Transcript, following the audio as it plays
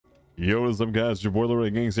Yo, what's up, guys? Your Boiler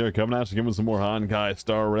Gangs here, coming at you, giving some more Honkai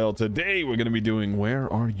Star Rail. Today, we're going to be doing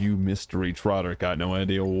Where Are You Mystery Trotter. Got no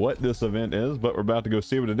idea what this event is, but we're about to go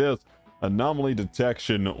see what it is. Anomaly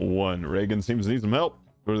Detection 1. Reagan seems to need some help.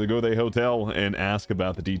 Go to the Go Day Hotel and ask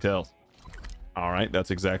about the details. All right, that's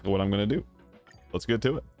exactly what I'm going to do. Let's get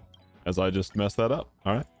to it, as I just messed that up.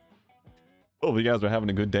 All right. Hope you guys are having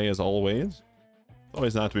a good day as always. It's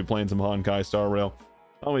always nice to be playing some Honkai Star Rail.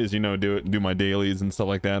 Always, you know, do my dailies and stuff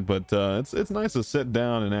like that, but it's nice to sit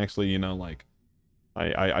down and actually, you know, like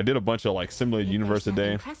I did a bunch of like simulated universe a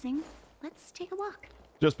day. Let's take a walk.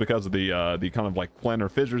 Just because of the kind of like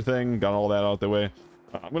planar fissure thing, got all that out the way.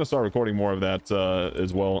 I'm gonna start recording more of that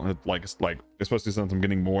as well, like especially since I'm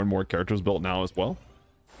getting more and more characters built now as well.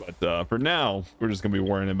 But for now, we're just gonna be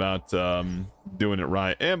worrying about doing it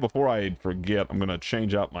right. And before I forget, I'm gonna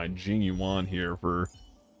change out my GUI here for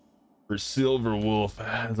Silver Wolf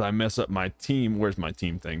as I mess up my team. Where's my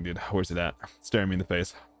team thing, dude? Where's it at? Staring me in the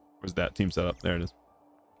face. Where's that team setup? There it is.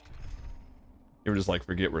 You ever just like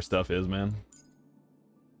forget where stuff is, man?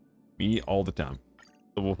 Me all the time.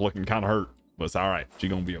 The wolf looking kind of hurt, but it's all right. She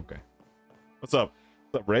gonna be okay. What's up?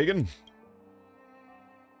 What's up, Reagan?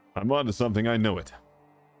 I'm onto something. I know it.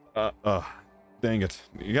 Dang it!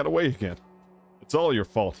 You got away again. It's all your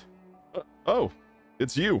fault. Oh,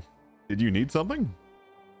 it's you. Did you need something?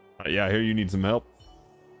 Yeah, I hear you need some help.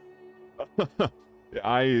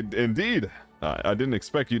 I indeed. I didn't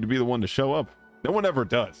expect you to be the one to show up. No one ever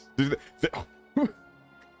does. Where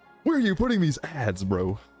are you putting these ads,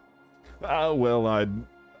 bro? Well, I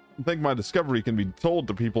think my discovery can be told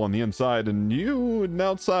to people on the inside, and you, an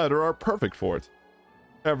outsider, are perfect for it.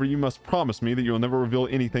 However, you must promise me that you'll never reveal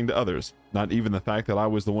anything to others, not even the fact that I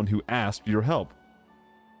was the one who asked for your help.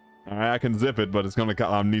 I can zip it, but it's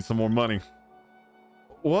gonna need some more money.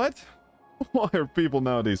 What? Why are people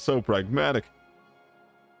nowadays so pragmatic?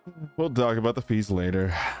 We'll talk about the fees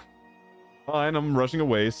later. Fine, I'm rushing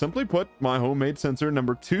away. Simply put, my homemade sensor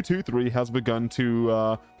number 223 has begun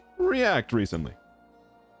to react recently.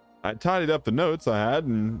 I tidied up the notes I had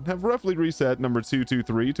and have roughly reset number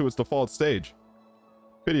 223 to its default stage.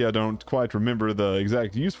 Pity I don't quite remember the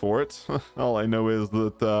exact use for it. All I know is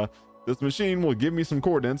that this machine will give me some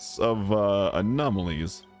coordinates of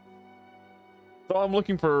anomalies. So I'm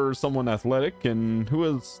looking for someone athletic and who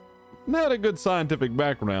has had a good scientific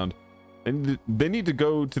background. And they need to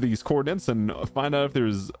go to these coordinates and find out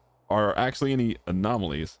if are actually any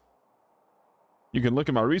anomalies. You can look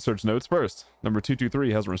at my research notes first. Number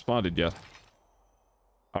 223 hasn't responded yet.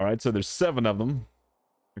 All right, so there's 7 of them.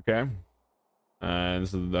 Okay.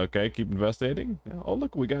 This is okay. Keep investigating. Yeah, oh,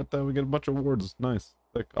 look, we get a bunch of awards. Nice.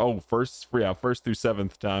 Like, oh, first through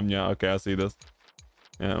 7th time. Yeah. Okay, I see this.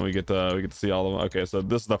 Yeah, we get to see all of them. Okay, so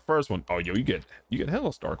this is the first one. Oh, yo, you get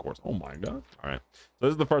hella star cores. Oh my god. All right. So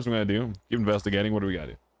this is the first one I'm gonna do. Keep investigating. What do we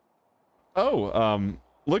gotta do? Oh,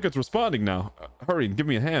 look, it's responding now. Hurry and give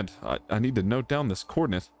me a hand. I need to note down this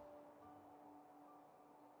coordinate.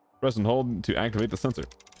 Press and hold to activate the sensor.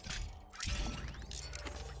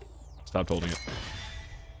 Stop holding it.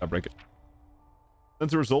 I break it.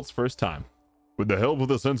 Sensor results first time. With the help of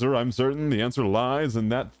the sensor, I'm certain the answer lies in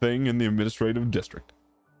that thing in the administrative district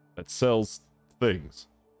that sells things.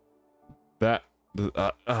 That,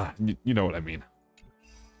 you know what I mean.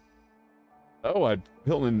 Oh, I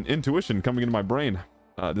feel an intuition coming into my brain.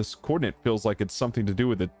 This coordinate feels like it's something to do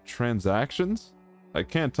with the transactions. I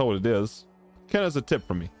can't tell what it is. Ken has a tip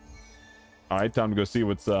for me. All right, time to go see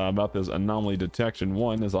what's about this Anomaly Detection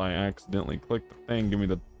 1 as I accidentally click the thing. Give me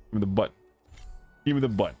the button. Give me the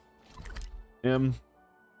button. Okay,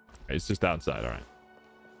 it's just outside. All right.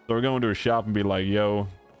 So we're going to a shop and be like, yo,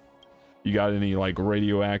 you got any like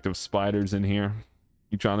radioactive spiders in here?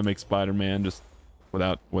 You trying to make Spider-Man just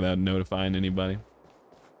without notifying anybody?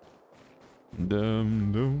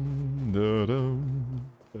 Dum dum da dum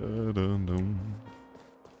da dum dum.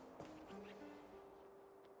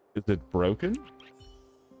 Is it broken?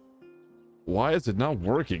 Why is it not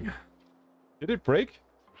working? Did it break?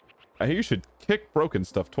 I hear you should kick broken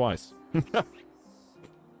stuff twice.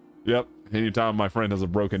 Yep. Anytime my friend has a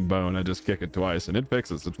broken bone, I just kick it twice and it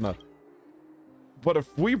fixes. It's not. But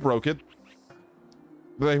if we broke it,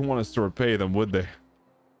 they want us to repay them, would they?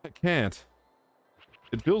 I can't.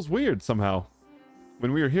 It feels weird somehow.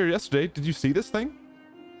 When we were here yesterday, did you see this thing?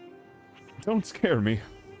 Don't scare me.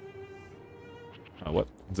 What?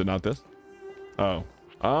 Is it not this? Oh.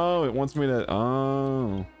 Oh, it wants me to...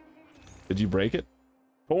 Oh. Did you break it?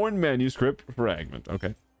 Foreign manuscript fragment.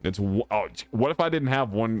 Okay. It's... Oh, what if I didn't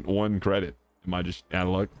have one credit? Am I just out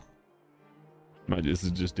of luck? This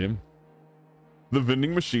is just him. The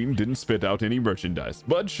vending machine didn't spit out any merchandise,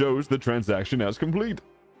 but shows the transaction as complete.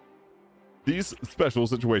 These special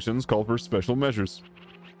situations call for special measures.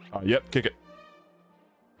 Yep, kick it.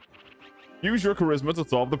 Use your charisma to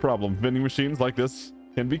solve the problem. Vending machines like this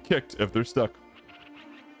can be kicked if they're stuck.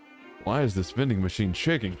 Why is this vending machine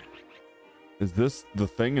shaking? Is this the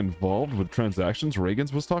thing involved with transactions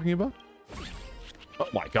Reagan's was talking about? Oh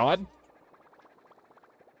my god.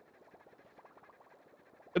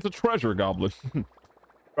 It's a treasure goblin.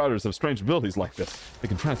 Trotters have strange abilities like this. They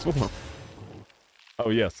can transform. Oh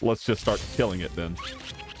yes, let's just start killing it then.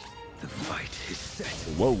 The fight is set.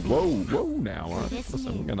 Whoa, whoa, whoa now. Listen,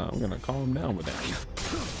 I'm gonna calm down with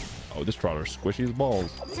that. Oh, this Trotter's squishy as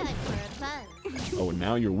balls. Time for a buzz. Oh, and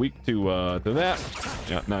now you're weak to that.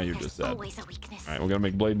 Yeah, now you're just sad. Always a weakness. Alright, we're gonna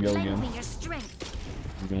make Blade go Lend again. me your strength.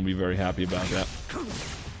 He's gonna be very happy about that.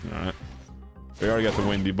 Alright. We already got the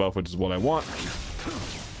wind debuff, which is what I want.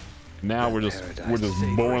 Now we're just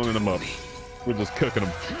boiling them up. We're just cooking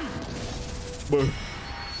them. Boom.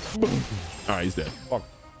 Boom. Alright, he's dead. Fuck.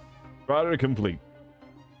 Trotter complete.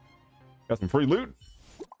 Got some free loot.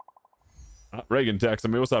 Reagan texted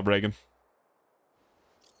me. What's up, Reagan?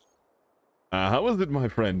 How was it, my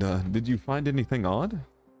friend? Did you find anything odd?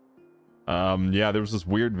 Yeah, there was this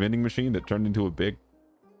weird vending machine that turned into a big...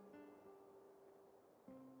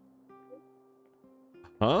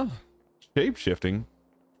 Huh? Shape-shifting?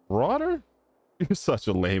 Trotter? You're such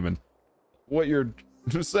a layman. What you're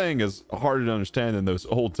saying is harder to understand than those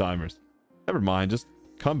old-timers. Never mind, just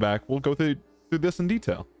come back. We'll go through this in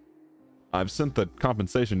detail. I've sent the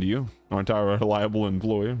compensation to you. Aren't I a reliable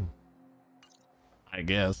employer? I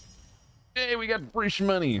guess. Hey, we got free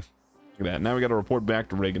money. Look at that. Now we got to report back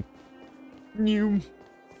to Reagan. You.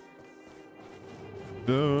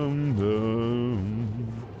 Dum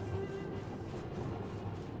dum.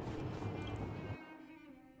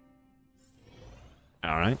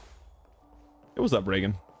 All right. Hey, what's up,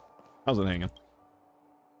 Reagan? How's it hanging?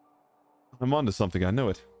 I'm onto something. I know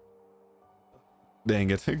it. Dang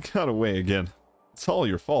it. It got away again. It's all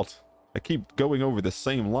your fault. I keep going over the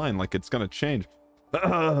same line like it's gonna change.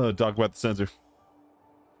 Talk about the sensor.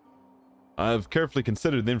 I've carefully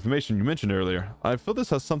considered the information you mentioned earlier. I feel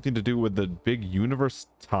this has something to do with the big universe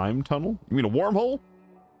time tunnel. You mean a wormhole?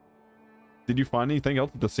 Did you find anything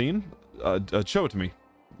else at the scene? Show it to me.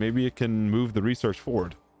 Maybe it can move the research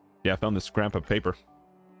forward. Yeah, I found this scrap of paper.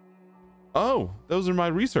 Oh, those are my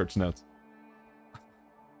research notes.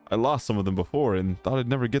 I lost some of them before and thought I'd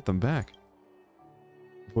never get them back.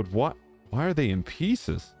 But what? Why are they in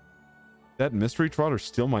pieces? That mystery Trotter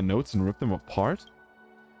steal my notes and rip them apart?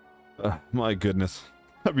 My goodness.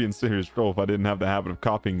 I'd be in serious trouble if I didn't have the habit of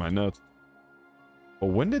copying my notes. But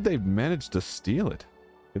when did they manage to steal it?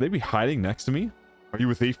 Could they be hiding next to me? Are you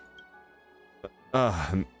a thief?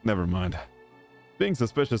 Never mind. Being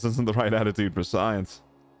suspicious isn't the right attitude for science.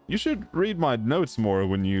 You should read my notes more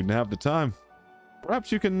when you have the time.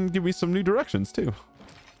 Perhaps you can give me some new directions too.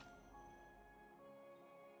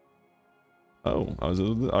 Oh,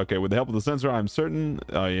 okay. With the help of the sensor, I'm certain.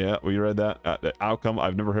 Oh yeah, we read that. The outcome.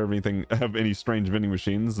 I've never heard of anything of any strange vending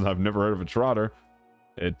machines, and I've never heard of a Trotter.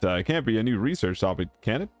 It can't be a new research topic,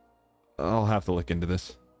 can it? I'll have to look into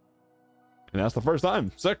this. And that's the first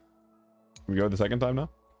time. Sick. Can we go the second time now?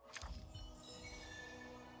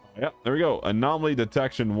 Yep, there we go. Anomaly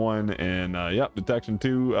detection 1 and yep, detection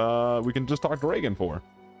 2 we can just talk to Reagan for.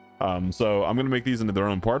 So I'm gonna make these into their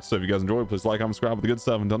own parts. So if you guys enjoy, please like, comment, subscribe with the good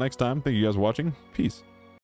stuff. Until next time, thank you guys for watching. Peace.